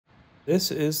This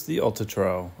is the Otter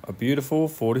Trail, a beautiful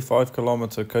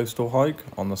 45-kilometre coastal hike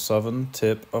on the southern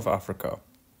tip of Africa.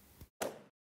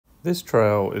 This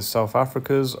trail is South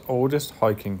Africa's oldest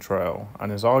hiking trail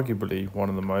and is arguably one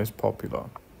of the most popular.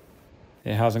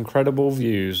 It has incredible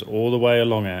views all the way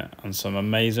along it and some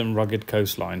amazing rugged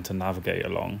coastline to navigate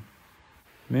along.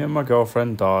 Me and my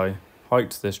girlfriend Di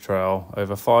hiked this trail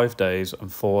over 5 days and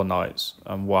 4 nights,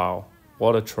 and wow,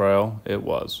 what a trail it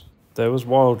was. There was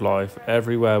wildlife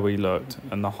everywhere we looked,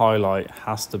 and the highlight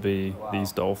has to be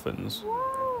these dolphins.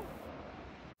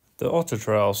 The Otter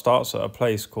Trail starts at a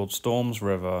place called Storms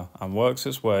River and works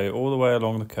its way all the way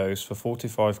along the coast for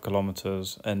 45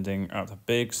 kilometres, ending at a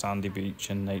big sandy beach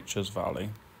in Nature's Valley.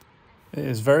 It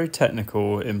is very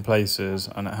technical in places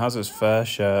and it has its fair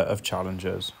share of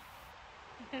challenges.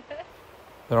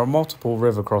 There are multiple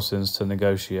river crossings to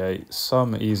negotiate,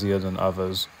 some easier than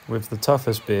others, with the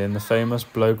toughest being the famous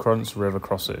Blowcrunch River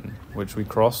crossing, which we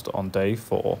crossed on day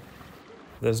 4.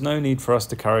 There's no need for us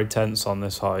to carry tents on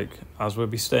this hike, as we'll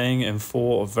be staying in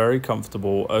 4 very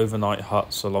comfortable overnight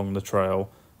huts along the trail,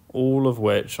 all of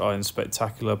which are in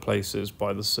spectacular places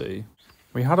by the sea.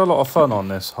 We had a lot of fun on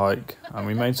this hike, and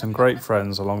we made some great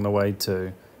friends along the way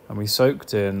too, and we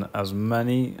soaked in as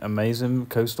many amazing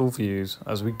coastal views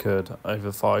as we could over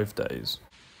 5 days.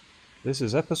 This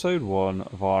is episode 1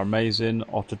 of our amazing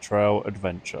Otter Trail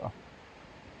adventure.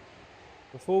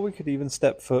 Before we could even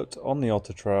step foot on the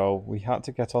Otter Trail, we had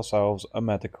to get ourselves a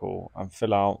medical and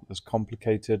fill out this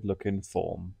complicated looking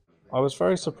form. I was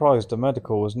very surprised a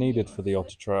medical was needed for the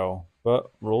Otter Trail, but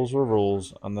rules were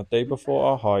rules, and the day before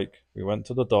our hike we went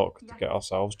to the dock to get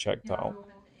ourselves checked out.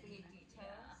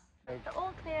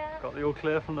 All clear. Got the all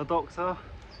clear from the doctor.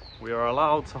 We are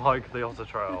allowed to hike the Otter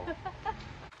Trail.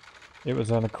 It was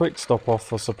then a quick stop off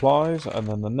for supplies, and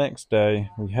then the next day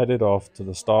we headed off to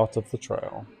the start of the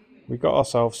trail. We got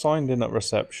ourselves signed in at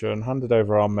reception, handed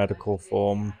over our medical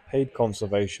form, paid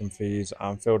conservation fees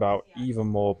and filled out even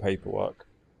more paperwork.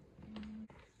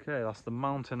 Okay, that's the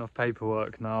mountain of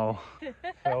paperwork now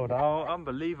filled out.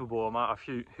 Unbelievable amount of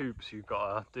hoops you've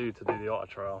got to do the Otter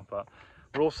Trail, but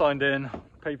we're all signed in,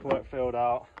 paperwork filled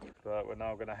out, but we're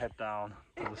now going to head down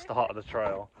to the start of the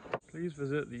trail. Please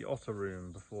visit the Otter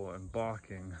Room before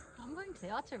embarking. I'm going to the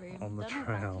Otter Room on the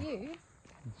trail.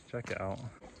 Let's check it out.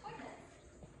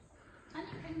 And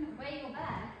you can weigh your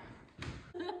bag.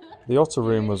 The Otter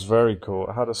Room was very cool.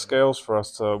 It had a scales for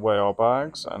us to weigh our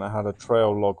bags, and it had a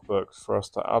trail logbook for us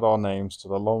to add our names to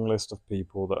the long list of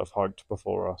people that have hiked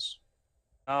before us.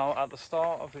 Now at the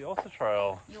start of the Otter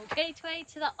Trail. Your gateway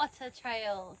to the Otter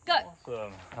Trail. Go!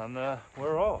 Awesome. And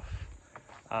we're off.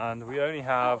 And we only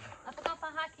have... Oh, I forgot my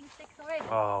hiking sticks already.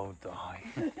 Oh, die.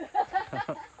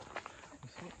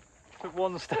 Took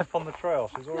one step on the trail.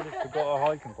 She's already forgot her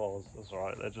hiking poles. That's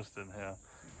alright, they're just in here.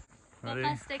 Ready? Got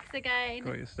my sticks again.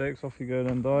 Got your sticks, off you go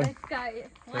then, Di. Let's go.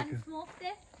 One small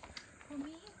step for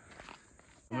me.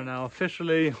 We're now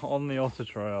officially on the Otter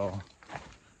Trail.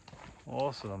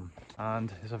 Awesome.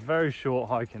 And it's a very short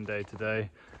hiking day today.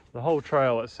 The whole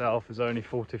trail itself is only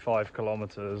 45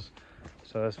 kilometers,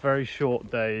 so it's very short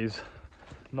days.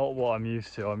 Not what I'm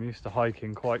used to. I'm used to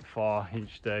hiking quite far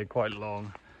each day, quite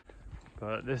long.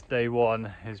 But this day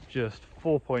 1 is just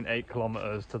 4.8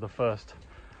 kilometers to the first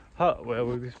hut where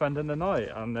we'll be spending the night,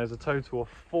 and there's a total of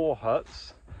 4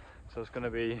 huts, so it's going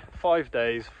to be 5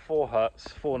 days, 4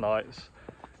 huts, 4 nights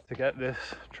to get this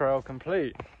trail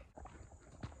complete.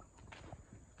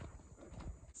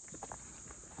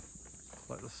 It's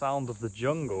like the sound of the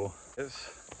jungle.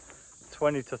 It's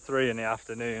 20 to 3 in the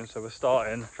afternoon, so we're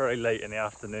starting very late in the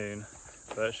afternoon,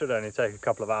 but it should only take a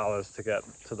couple of hours to get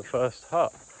to the first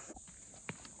hut.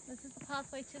 This is the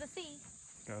pathway to the sea.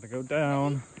 Gotta go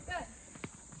down. Go.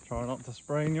 Try not to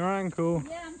sprain your ankle.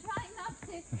 Yeah, I'm trying not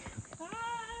to.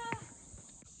 Ah.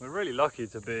 We're really lucky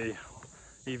to be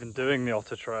even doing the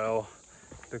Otter Trail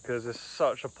because it's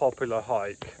such a popular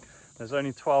hike. There's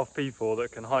only 12 people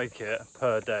that can hike it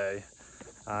per day,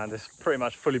 and it's pretty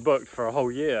much fully booked for a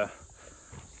whole year.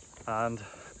 And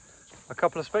a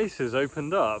couple of spaces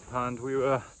opened up and we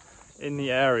were in the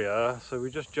area, so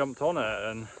we just jumped on it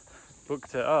and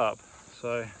booked it up.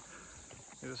 So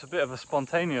it was a bit of a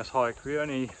spontaneous hike. We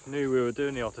only knew we were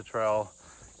doing the Otter Trail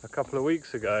a couple of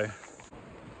weeks ago.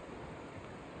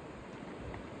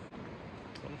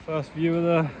 Got the first view of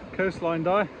the coastline,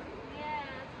 Di. Yeah,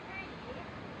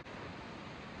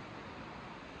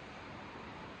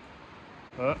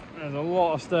 it's pretty. But there's a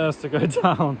lot of stairs to go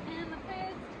down. And the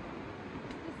first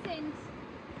descent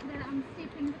that I'm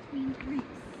stepping between reefs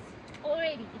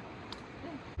already.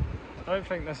 I don't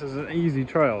think this is an easy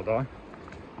trail, Di.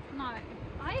 No,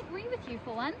 I agree with you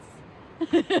for once.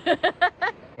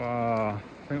 Wow,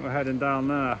 think we're heading down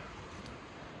there.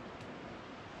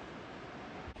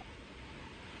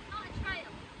 Not a trail.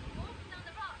 Walking on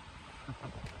the rock.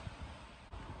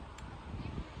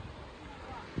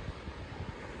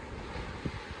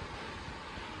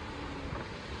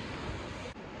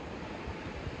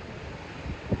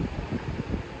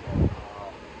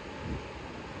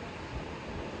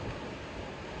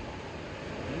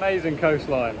 Amazing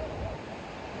coastline.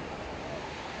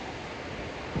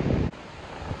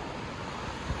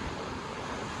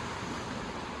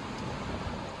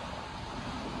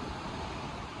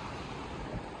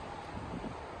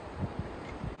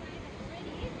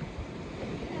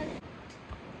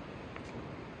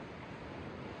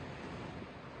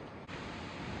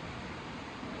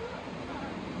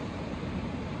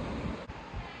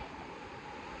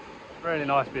 Really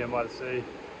nice being by the sea.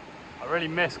 I really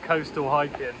miss coastal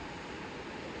hiking.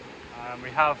 We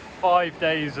have 5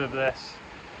 days of this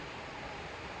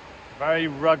very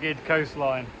rugged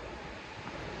coastline.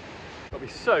 Got to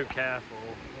be so careful.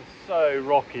 It's so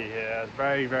rocky here. It's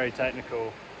very, very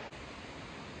technical.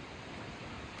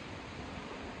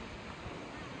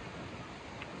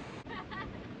 I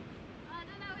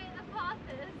don't know where the path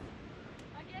is.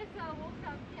 I guess I'll walk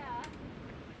up here.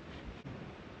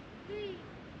 Three,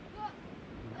 four,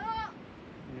 oh!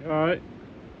 You alright?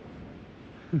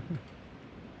 I'm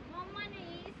on my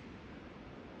knees.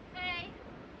 Hey.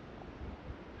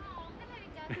 Oh, hello,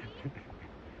 Ducky.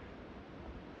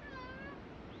 Hello.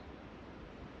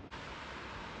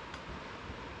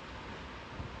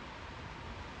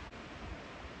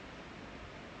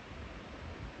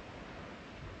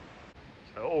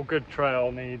 So all good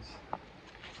trail needs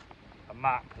a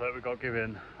map that we got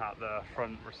given at the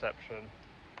front reception.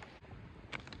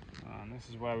 And this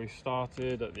is where we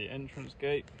started at the entrance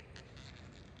gate.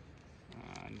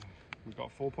 And we've got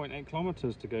 4.8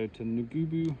 kilometers to go to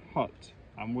Ngubu Hut.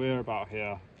 And we're about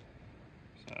here.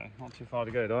 So not too far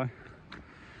to go, Di.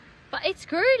 But it's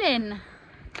grueling.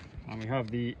 And we have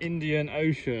the Indian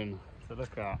Ocean to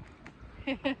look at.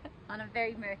 On a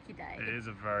very murky day. It is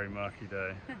a very murky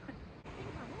day.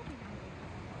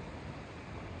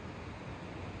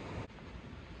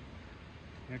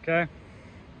 You okay?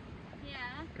 Yeah.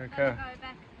 Go Gotta care. go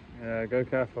back. Yeah, go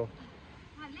careful.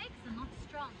 My legs are not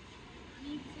strong. I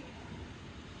need to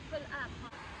pull up.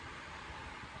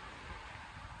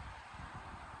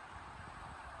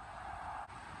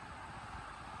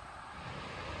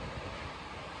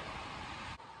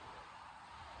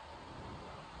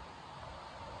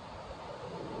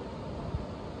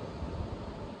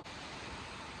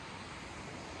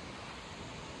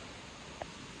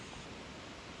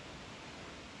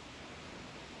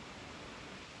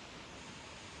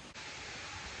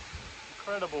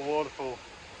 Incredible waterfall.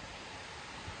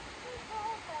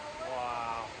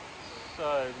 Wow,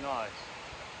 so nice.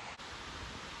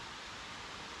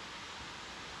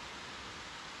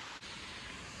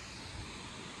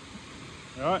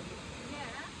 You alright? Yeah.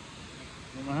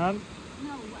 Want my hand?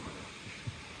 No.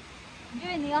 I'm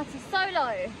doing the Otter solo.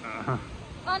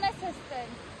 Unassisted.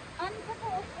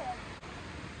 Unsupported.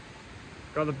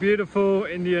 Got the beautiful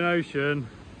Indian Ocean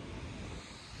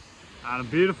and a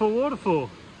beautiful waterfall.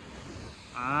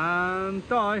 And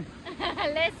Di.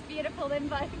 Less beautiful than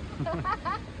both.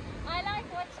 I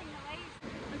like watching the waves.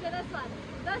 Look at this one.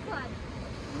 This one.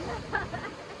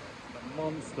 The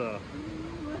monster.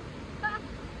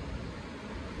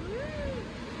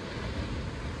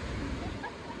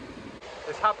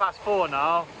 It's 4:30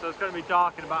 now, so it's going to be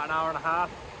dark in about an hour and a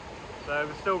half. So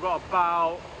we've still got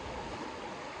about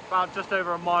just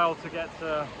over a mile to get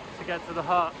to the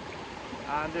hut.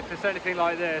 And if it's anything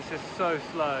like this, it's so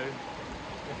slow.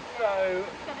 It's so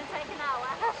It's gonna take an hour.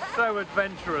 so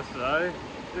adventurous though.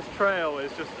 This trail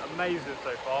is just amazing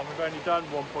so far, and we've only done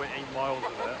 1.8 miles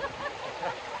of it.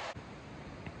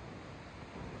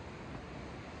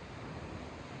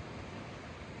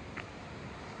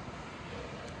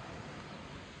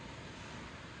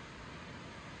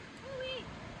 Ooh-wee.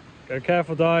 Go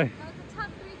careful, Di. That was a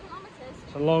tough 3 kilometers.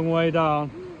 It's a long way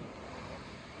down.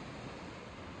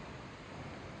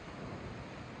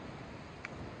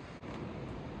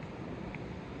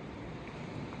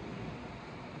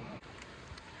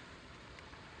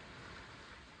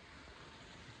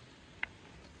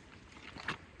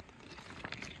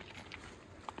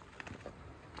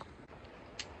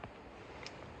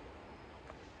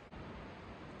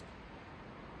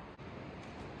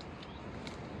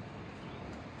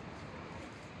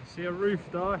 See a roof,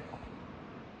 Di?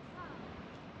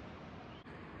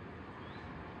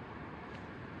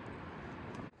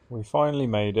 We finally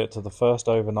made it to the first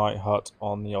overnight hut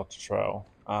on the Otter Trail,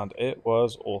 and it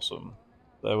was awesome.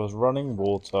 There was running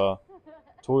water,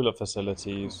 toilet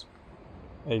facilities,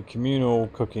 a communal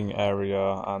cooking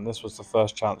area, and this was the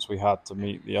first chance we had to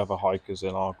meet the other hikers in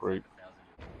our group.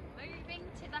 Moving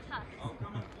to the hut. Oh,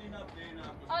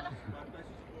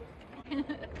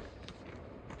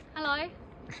 hello.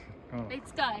 Oh.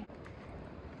 Let's go.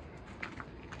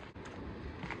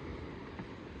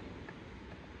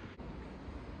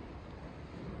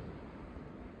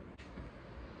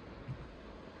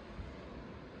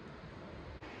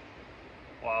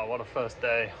 Wow, what a first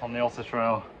day on the Otter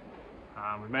Trail.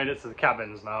 We've made it to the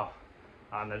cabins now,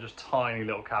 and they're just tiny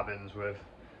little cabins with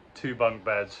 2 bunk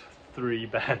beds, 3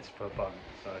 beds per bunk.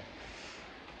 So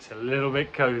it's a little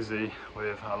bit cozy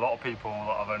with a lot of people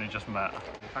that I've only just met.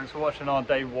 Thanks for watching our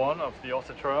day 1 of the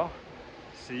Otter Trail.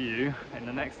 See you in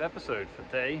the next episode for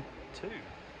day 2.